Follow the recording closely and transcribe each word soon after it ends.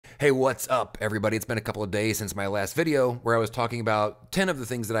Hey, what's up, everybody? It's been a couple of days since my last video where I was talking about 10 of the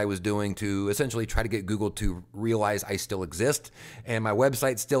things that I was doing to essentially try to get Google to realize I still exist and my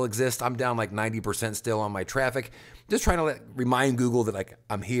website still exists. I'm down like 90% still on my traffic. Just trying to remind Google that like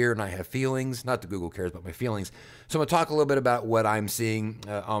I'm here and I have feelings. Not that Google cares about my feelings. So I'm going to talk a little bit about what I'm seeing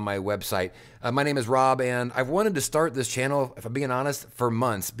on my website. My name is Rob, and I've wanted to start this channel, if I'm being honest, for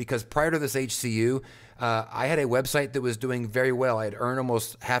months, because prior to this HCU, I had a website that was doing very well. I had earned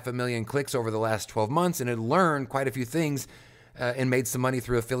almost 500,000 clicks over the last 12 months and had learned quite a few things and made some money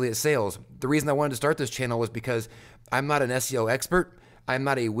through affiliate sales. The reason I wanted to start this channel was because I'm not an SEO expert. I'm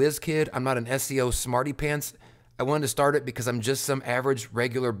not a whiz kid. I'm not an SEO smarty pants. I wanted to start it because I'm just some average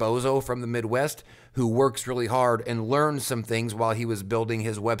regular bozo from the Midwest who works really hard and learned some things while he was building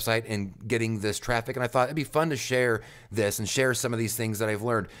his website and getting this traffic. And I thought it'd be fun to share this and share some of these things that I've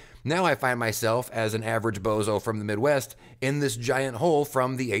learned. Now I find myself as an average bozo from the Midwest in this giant hole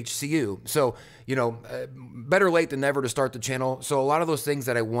from the HCU. So, you know, better late than never to start the channel. So a lot of those things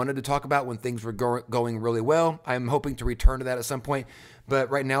that I wanted to talk about when things were going really well, I'm hoping to return to that at some point. But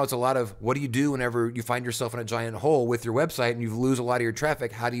right now it's a lot of what do you do whenever you find yourself in a giant hole with your website and you lose a lot of your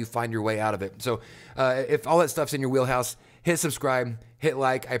traffic? How do you find your way out of it? So if all that stuff's in your wheelhouse, hit subscribe, hit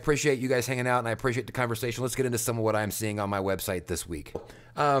like. I appreciate you guys hanging out and I appreciate the conversation. Let's get into some of what I'm seeing on my website this week.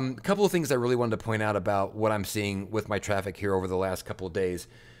 A couple of things I really wanted to point out about what I'm seeing with my traffic here over the last couple of days.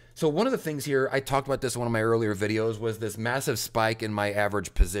 So one of the things here, I talked about this in one of my earlier videos, was this massive spike in my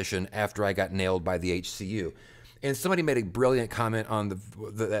average position after I got nailed by the HCU. And somebody made a brilliant comment on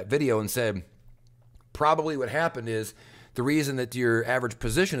that video and said, probably what happened is the reason that your average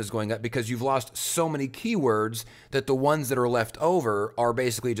position is going up because you've lost so many keywords that the ones that are left over are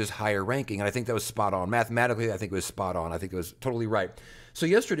basically just higher ranking. And I think that was spot on. Mathematically, I think it was spot on. I think it was totally right. So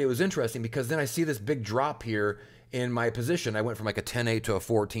yesterday was interesting because then I see this big drop here in my position. I went from like a 10.8 to a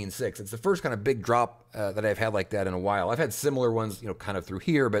 14.6. It's the first kind of big drop that I've had like that in a while. I've had similar ones, you know, kind of through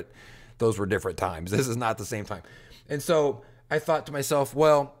here, but those were different times. This is not the same time. And so I thought to myself,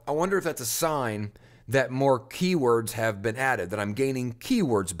 well, I wonder if that's a sign that more keywords have been added, that I'm gaining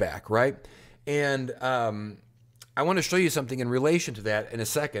keywords back, right? And I want to show you something in relation to that in a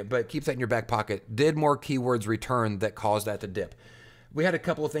second, but keep that in your back pocket. Did more keywords return that caused that to dip? We had a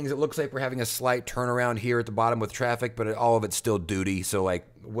couple of things. It looks like we're having a slight turnaround here at the bottom with traffic, but all of it's still duty, so like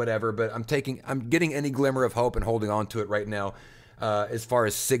whatever. But I'm getting any glimmer of hope and holding on to it right now as far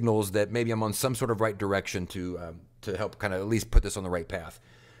as signals that maybe I'm on some sort of right direction to help kind of at least put this on the right path.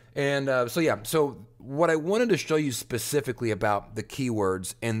 And so what I wanted to show you specifically about the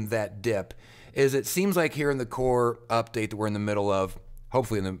keywords and that dip is it seems like here in the core update that we're in the middle of,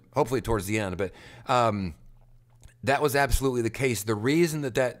 hopefully towards the end, but that was absolutely the case. The reason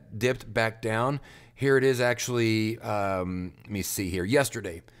that dipped back down, here it is actually, let me see here,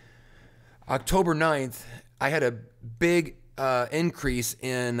 yesterday, October 9th, I had a big increase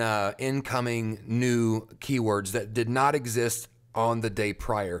in incoming new keywords that did not exist on the day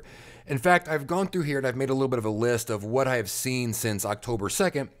prior. In fact, I've gone through here and I've made a little bit of a list of what I have seen since October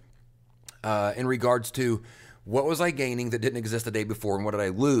 2nd in regards to what was I gaining that didn't exist the day before and what did I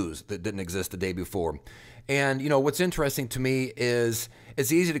lose that didn't exist the day before. And you know, what's interesting to me is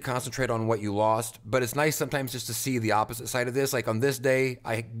it's easy to concentrate on what you lost, but it's nice sometimes just to see the opposite side of this. Like on this day,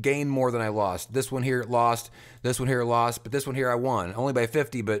 I gained more than I lost. This one here lost, this one here lost, but this one here I won. Only by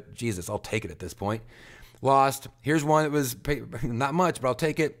 50, but Jesus, I'll take it at this point. Lost. Here's one that was not much, but I'll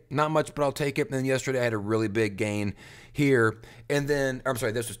take it. Not much, but I'll take it. And then yesterday I had a really big gain here. And then, I'm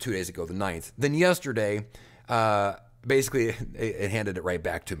sorry, this was 2 days ago, the 9th. Then yesterday, basically it handed it right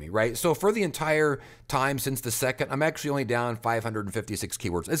back to me, right? So for the entire time since the 2nd, I'm actually only down 556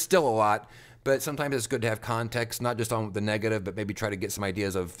 keywords. It's still a lot, but sometimes it's good to have context, not just on the negative, but maybe try to get some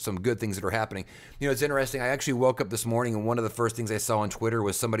ideas of some good things that are happening. You know, it's interesting. I actually woke up this morning and one of the first things I saw on Twitter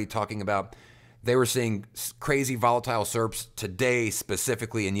was somebody talking about they were seeing crazy volatile SERPs today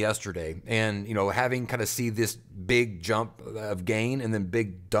specifically and yesterday. And, you know, having kind of see this big jump of gain and then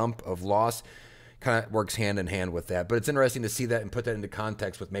big dump of loss kind of works hand in hand with that. But it's interesting to see that and put that into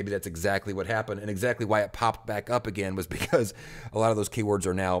context with maybe that's exactly what happened and exactly why it popped back up again was because a lot of those keywords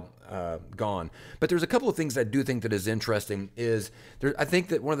are now gone. But there's a couple of things I do think that is interesting is I think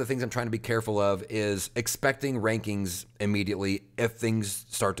that one of the things I'm trying to be careful of is expecting rankings immediately if things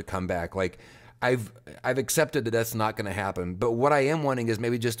start to come back. Like I've accepted that that's not going to happen. But what I am wanting is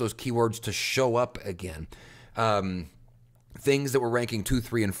maybe just those keywords to show up again. Things that were ranking 2,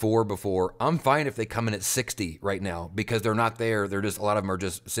 3, and 4 before, I'm fine if they come in at 60 right now because they're not there. They're just, a lot of them are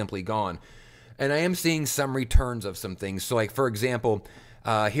just simply gone. And I am seeing some returns of some things. So like, for example,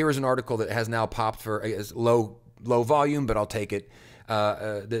 here is an article that has now popped for low volume, but I'll take it.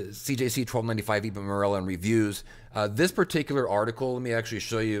 the CJC 1295 Eva Morella and reviews. This particular article, let me actually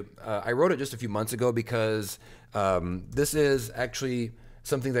show you. I wrote it just a few months ago because this is actually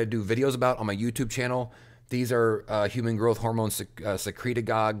something that I do videos about on my YouTube channel. These are human growth hormone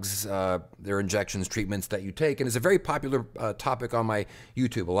secretagogues. They're injections, treatments that you take, and it's a very popular topic on my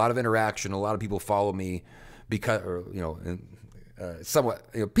YouTube. A lot of interaction. A lot of people follow me because, or, you know, somewhat,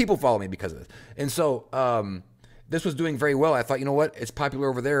 you know, people follow me because of this. And so this was doing very well. I thought, you know what, it's popular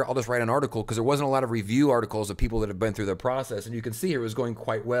over there. I'll just write an article, because there wasn't a lot of review articles of people that have been through the process. And you can see here it was going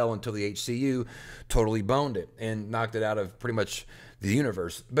quite well until the HCU totally boned it and knocked it out of pretty much the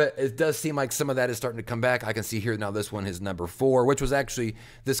universe. But it does seem like some of that is starting to come back. I can see here now this one is number 4, which was actually,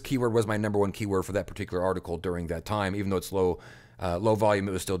 this keyword was my number 1 keyword for that particular article during that time. Even though it's low volume,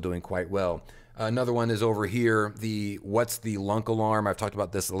 it was still doing quite well. Another one is over here, the what's the lunk alarm. I've talked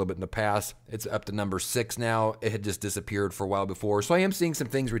about this a little bit in the past. It's up to number 6 now. It had just disappeared for a while before. So I am seeing some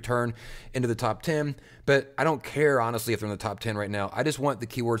things return into the top 10, but I don't care, honestly, if they're in the top 10 right now. I just want the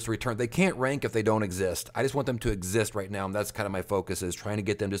keywords to return. They can't rank if they don't exist. I just want them to exist right now, and that's kind of my focus, is trying to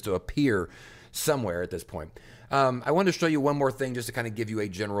get them just to appear somewhere at this point. I wanted to show you one more thing just to kind of give you a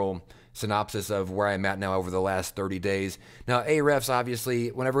general synopsis of where I'm at now over the last 30 days. Now, Ahrefs, obviously,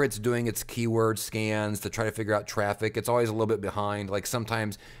 whenever it's doing its keyword scans to try to figure out traffic, it's always a little bit behind. Like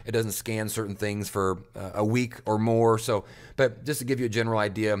sometimes it doesn't scan certain things for a week or more. So, but just to give you a general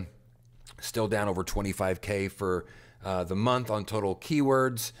idea, still down over 25K for the month on total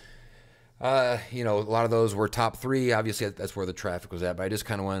keywords. You know, a lot of those were top 3. Obviously, that's where the traffic was at. But I just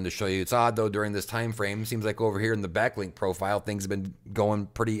kind of wanted to show you. It's odd, though, during this time frame. Seems like over here in the backlink profile, things have been going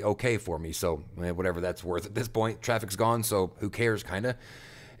pretty okay for me. So whatever that's worth at this point. Traffic's gone, so who cares, kind of.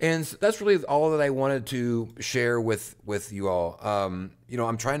 And that's really all that I wanted to share with you all. You know,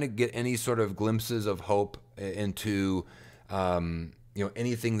 I'm trying to get any sort of glimpses of hope into, you know,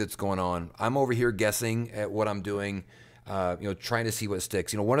 anything that's going on. I'm over here guessing at what I'm doing. You know, trying to see what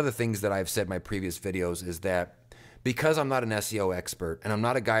sticks. You know, one of the things that I've said in my previous videos is that because I'm not an SEO expert and I'm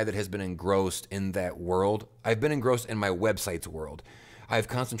not a guy that has been engrossed in that world, I've been engrossed in my website's world. I've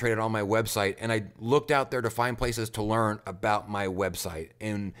concentrated on my website, and I looked out there to find places to learn about my website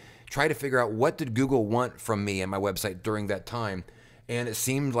and try to figure out what did Google want from me and my website during that time. And it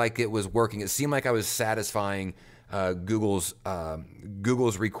seemed like it was working. It seemed like I was satisfying Google's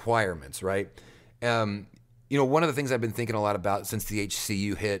requirements, right? You know, one of the things I've been thinking a lot about since the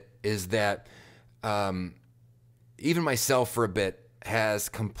HCU hit is that even myself for a bit has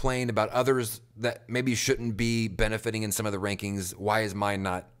complained about others that maybe shouldn't be benefiting in some of the rankings. Why is mine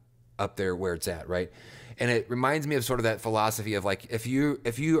not up there where it's at, right? And it reminds me of sort of that philosophy of like, if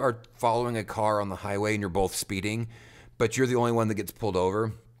you are following a car on the highway and you're both speeding, but you're the only one that gets pulled over,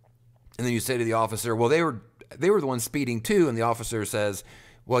 and then you say to the officer, well, they were the ones speeding too, and the officer says,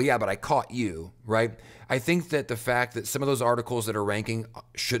 well, yeah, but I caught you, right? I think that the fact that some of those articles that are ranking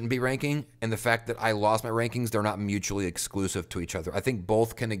shouldn't be ranking, and the fact that I lost my rankings, they're not mutually exclusive to each other. I think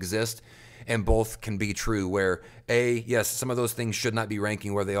both can exist and both can be true, where yes, some of those things should not be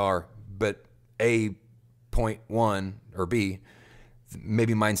ranking where they are, but A.1 or B,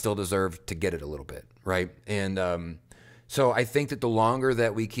 maybe mine still deserve to get it a little bit, right? And so I think that the longer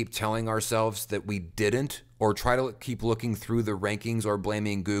that we keep telling ourselves that we didn't, or try to keep looking through the rankings or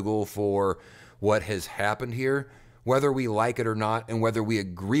blaming Google for what has happened here, whether we like it or not and whether we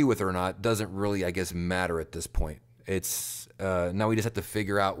agree with it or not doesn't really, I guess, matter at this point. It's now we just have to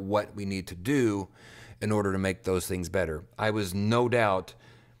figure out what we need to do in order to make those things better. I was no doubt,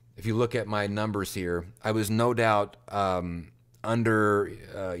 if you look at my numbers here, I was no doubt under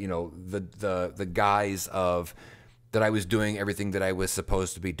you know, the guise of that I was doing everything that I was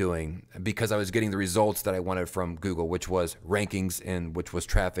supposed to be doing, because I was getting the results that I wanted from Google, which was rankings and which was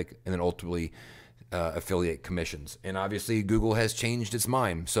traffic, and then ultimately affiliate commissions. And obviously Google has changed its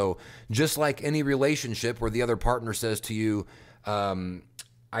mind. So just like any relationship where the other partner says to you,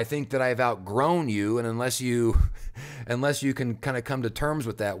 I think that I've outgrown you, and unless you can kind of come to terms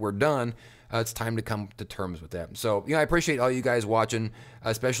with that, we're done. It's time to come to terms with that. So, you know, I appreciate all you guys watching,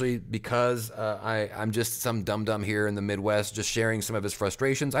 especially because I'm just some dum-dum here in the Midwest, just sharing some of his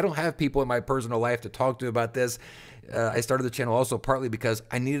frustrations. I don't have people in my personal life to talk to about this. I started the channel also partly because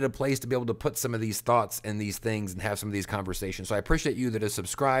I needed a place to be able to put some of these thoughts and these things and have some of these conversations. So I appreciate you that have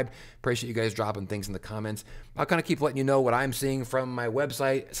subscribed. Appreciate you guys dropping things in the comments. I'll kind of keep letting you know what I'm seeing from my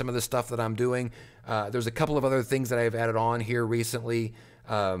website, some of the stuff that I'm doing. There's a couple of other things that I've added on here recently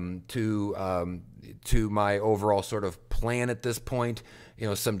to my overall sort of plan at this point. You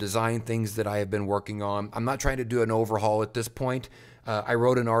know, some design things that I have been working on. I'm not trying to do an overhaul at this point. I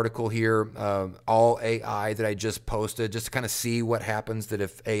wrote an article here, all AI, that I just posted, just to kind of see what happens that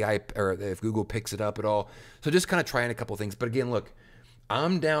if AI or if Google picks it up at all. So just kind of trying a couple things. But again, look,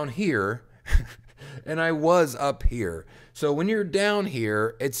 I'm down here and I was up here. So when you're down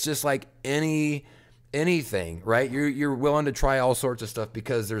here, it's just like anything, right? You're willing to try all sorts of stuff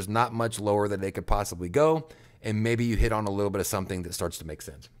because there's not much lower that they could possibly go. And maybe you hit on a little bit of something that starts to make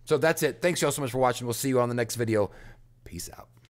sense. So that's it. Thanks y'all so much for watching. We'll see you on the next video. Peace out.